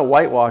 and he doesn't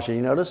whitewash it.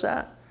 You notice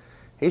that?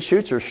 He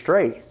shoots her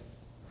straight.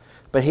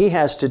 But he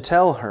has to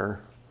tell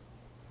her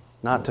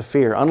not to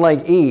fear.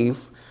 Unlike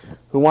Eve,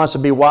 who wants to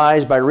be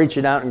wise by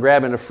reaching out and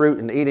grabbing the fruit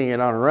and eating it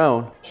on her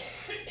own,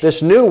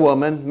 this new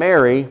woman,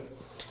 Mary,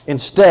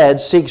 instead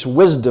seeks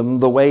wisdom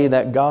the way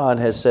that God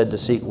has said to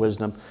seek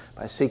wisdom,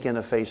 by seeking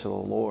the face of the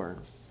Lord.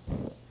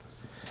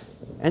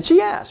 And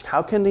she asks,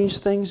 how can these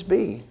things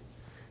be?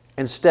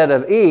 Instead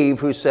of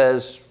Eve, who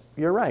says,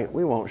 you're right,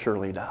 we won't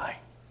surely die.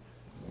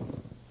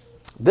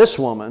 This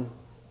woman,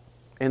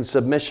 in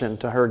submission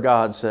to her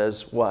God,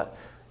 says, what?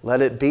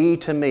 Let it be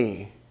to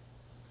me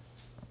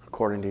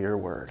according to your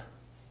word.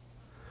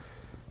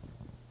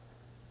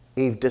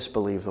 Eve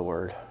disbelieved the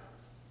word.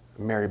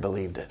 Mary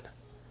believed it.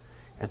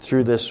 And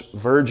through this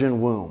virgin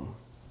womb,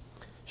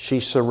 she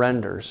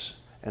surrenders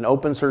and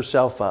opens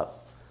herself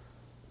up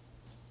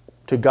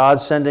to God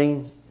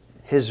sending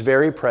His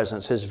very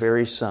presence, His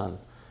very Son,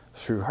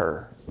 through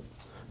her.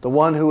 The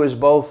one who is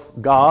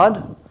both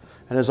God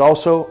and is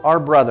also our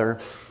brother,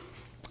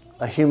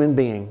 a human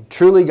being,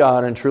 truly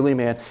God and truly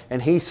man.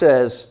 And He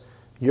says,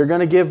 you're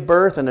going to give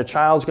birth and the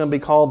child's going to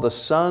be called the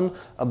Son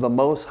of the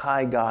Most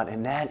High God.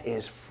 And that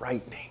is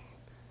frightening.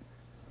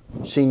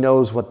 She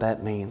knows what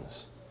that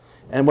means.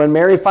 And when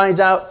Mary finds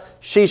out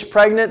she's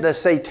pregnant, the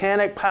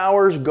satanic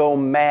powers go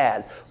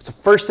mad. The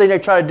first thing they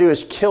try to do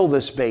is kill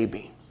this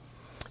baby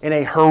in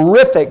a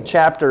horrific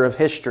chapter of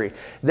history.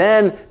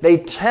 Then they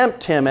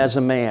tempt him as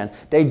a man.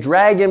 They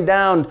drag him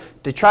down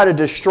to try to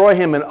destroy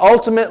him. And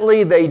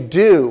ultimately they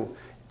do,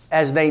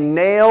 as they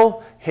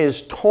nail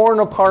his torn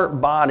apart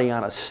body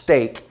on a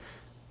stake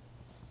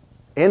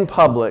in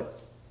public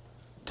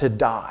to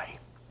die,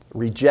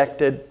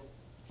 rejected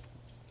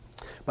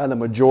by the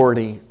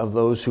majority of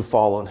those who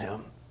followed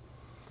him.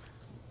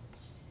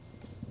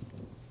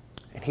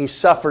 And he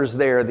suffers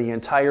there the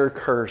entire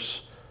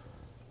curse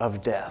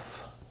of death.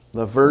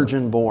 The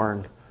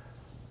virgin-born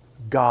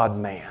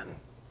God-man.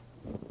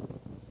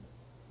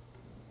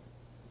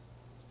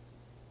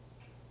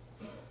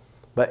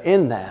 But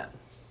in that,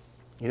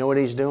 you know what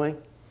he's doing?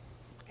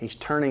 He's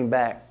turning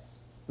back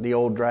the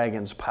old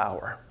dragon's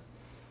power.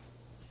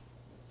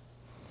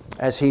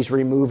 As he's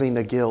removing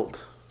the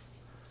guilt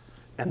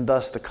and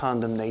thus the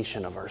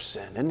condemnation of our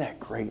sin. Isn't that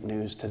great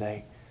news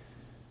today?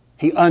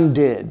 He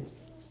undid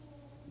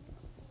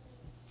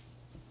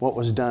what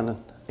was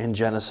done in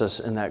Genesis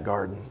in that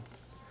garden.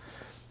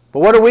 But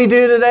what do we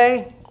do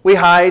today? We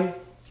hide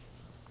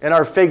in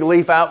our fig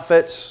leaf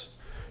outfits,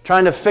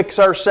 trying to fix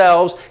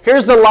ourselves.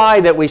 Here's the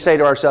lie that we say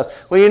to ourselves.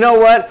 Well, you know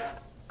what?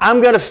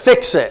 I'm going to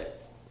fix it.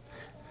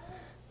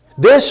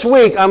 This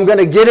week, I'm going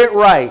to get it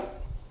right.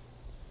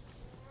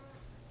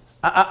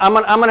 I'm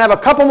going to have a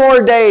couple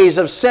more days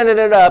of sinning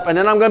it up, and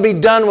then I'm going to be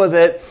done with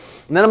it,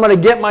 and then I'm going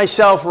to get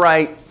myself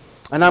right,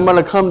 and I'm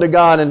going to come to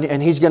God,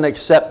 and He's going to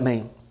accept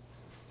me.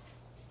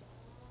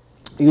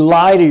 You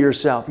lie to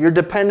yourself. You're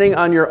depending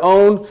on your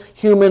own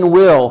human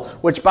will,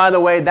 which, by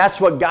the way,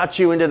 that's what got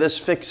you into this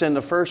fix in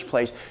the first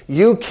place.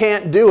 You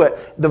can't do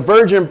it. The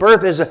virgin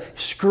birth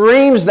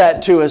screams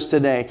that to us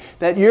today,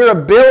 that your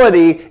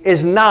ability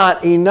is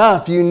not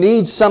enough. You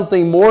need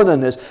something more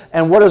than this.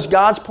 And what is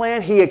God's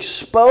plan? He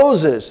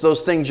exposes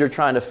those things you're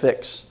trying to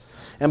fix.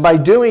 And by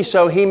doing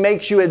so, He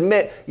makes you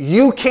admit,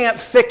 you can't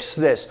fix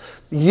this.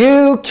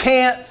 You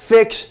can't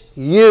fix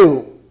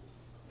you.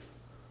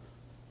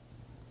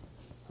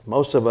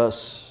 Most of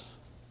us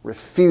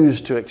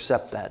refuse to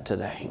accept that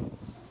today.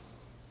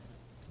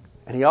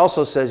 And He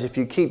also says if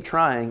you keep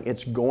trying,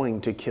 it's going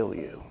to kill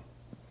you.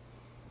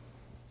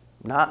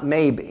 Not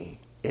maybe,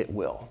 it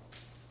will.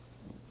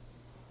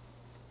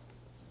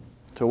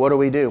 So what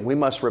do? We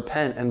must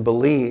repent and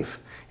believe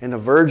in the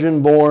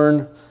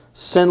virgin-born,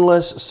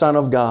 sinless Son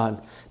of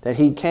God, that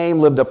He came,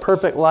 lived a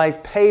perfect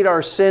life, paid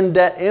our sin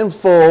debt in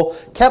full,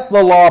 kept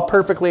the law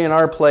perfectly in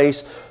our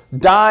place,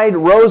 died,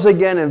 rose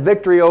again in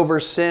victory over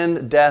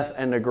sin, death,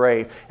 and the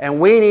grave. And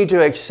we need to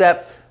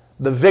accept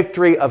the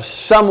victory of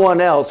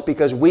someone else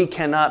because we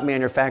cannot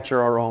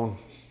manufacture our own.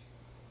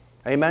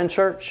 Amen,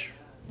 church?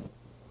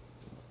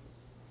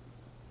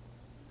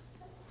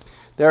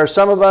 There are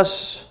some of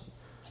us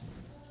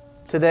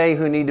today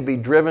who need to be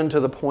driven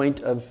to the point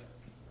of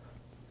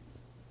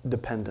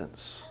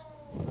dependence.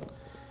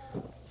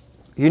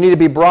 You need to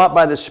be brought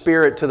by the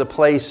Spirit to the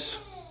place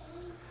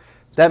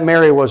that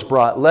Mary was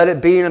brought. Let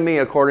it be to me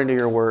according to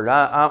your word.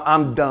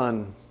 I'm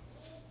done.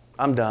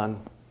 I'm done.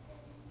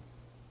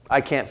 I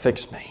can't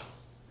fix me.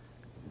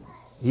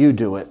 You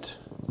do it.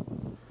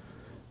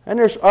 And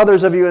there's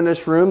others of you in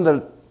this room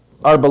that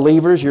are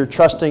believers. You're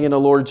trusting in the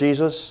Lord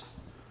Jesus.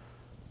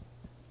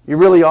 You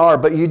really are,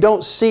 but you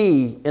don't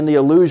see in the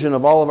illusion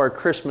of all of our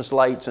Christmas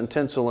lights and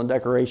tinsel and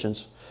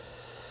decorations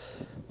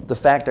the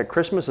fact that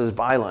Christmas is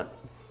violent.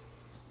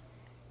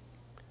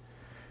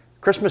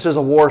 Christmas is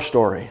a war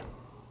story.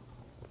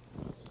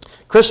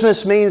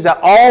 Christmas means that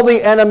all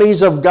the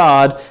enemies of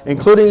God,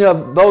 including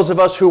of those of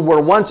us who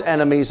were once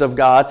enemies of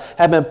God,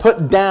 have been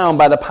put down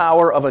by the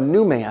power of a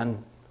new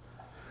man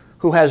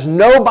who has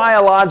no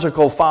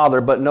biological father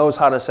but knows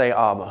how to say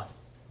Abba.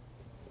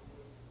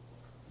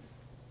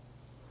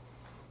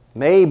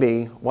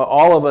 Maybe what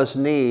all of us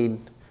need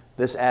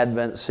this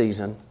Advent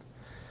season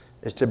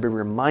is to be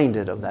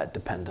reminded of that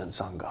dependence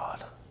on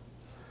God.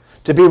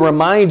 To be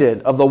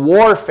reminded of the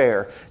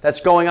warfare that's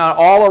going on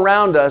all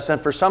around us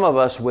and for some of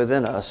us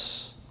within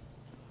us.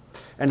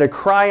 And to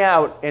cry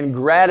out in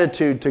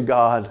gratitude to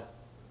God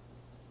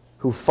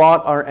who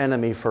fought our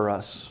enemy for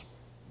us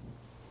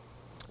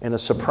in a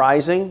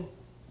surprising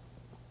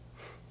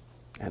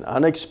and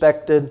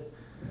unexpected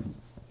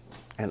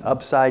and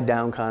upside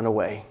down kind of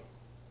way.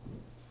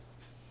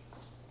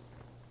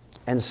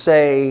 And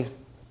say,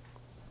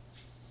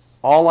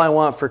 all I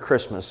want for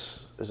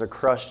Christmas is a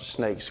crushed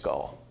snake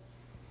skull.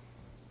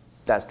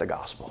 That's the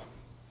gospel.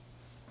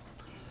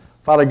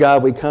 Father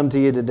God, we come to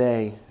you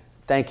today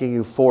thanking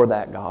you for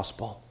that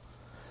gospel.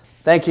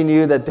 Thanking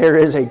you that there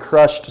is a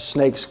crushed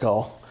snake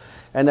skull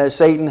and that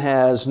Satan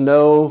has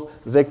no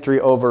victory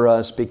over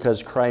us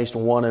because Christ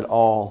won it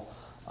all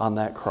on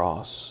that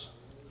cross.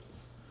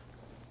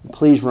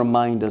 Please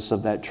remind us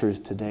of that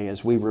truth today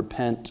as we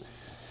repent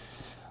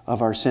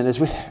of our sin,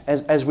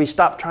 as we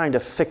stop trying to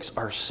fix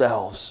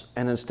ourselves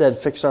and instead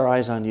fix our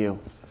eyes on you.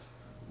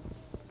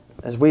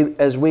 As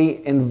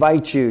we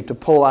invite you to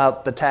pull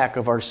out the tack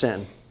of our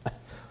sin.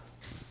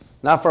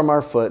 Not from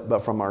our foot, but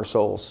from our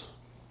souls.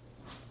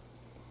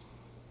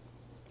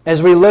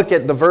 As we look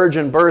at the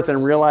virgin birth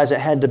and realize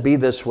it had to be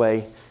this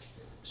way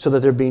so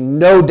that there be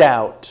no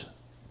doubt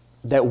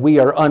that we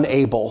are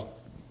unable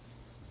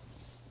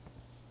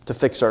to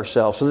fix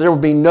ourselves. So that there will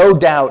be no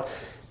doubt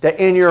that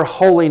in your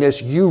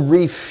holiness you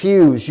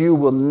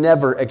will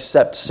never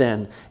accept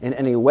sin in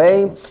any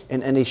way,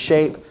 in any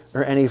shape,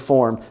 or any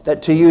form.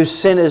 That to you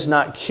sin is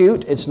not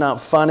cute, it's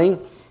not funny,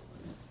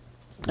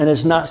 and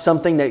it's not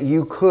something that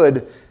you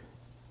could,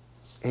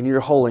 in your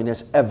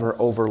holiness, ever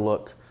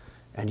overlook.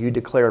 And you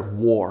declared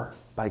war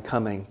by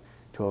coming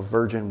to a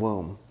virgin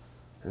womb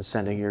and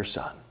sending your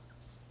Son.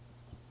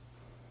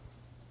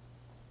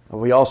 But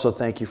we also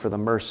thank you for the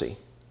mercy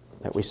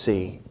that we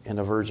see in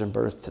a virgin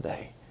birth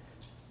today.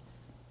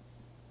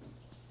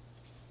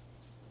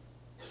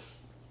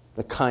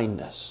 The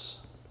kindness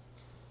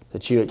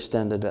that you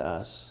extended to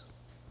us.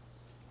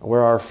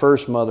 Where our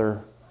first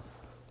mother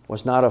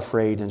was not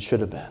afraid and should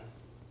have been.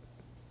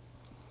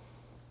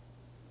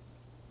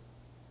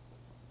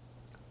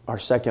 Our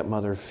second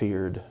mother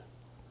feared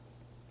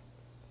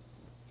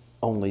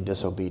only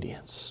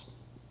disobedience.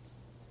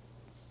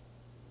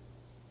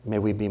 May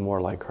we be more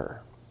like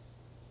her.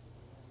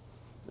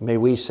 May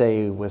we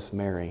say with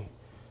Mary,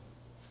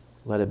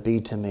 let it be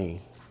to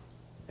me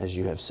as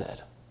you have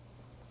said.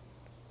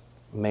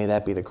 May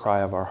that be the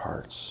cry of our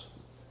hearts.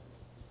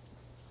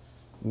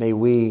 may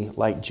we,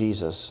 like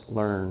Jesus,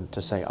 learn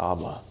to say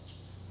Abba.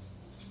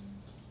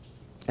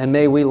 And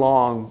may we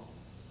long,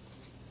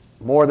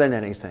 more than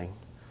anything,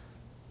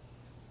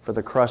 for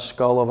the crushed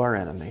skull of our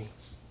enemy.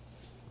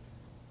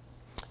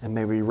 And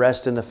may we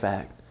rest in the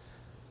fact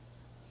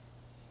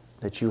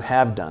that you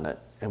have done it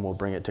and will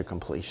bring it to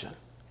completion.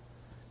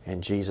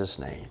 In Jesus'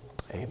 name,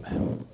 amen.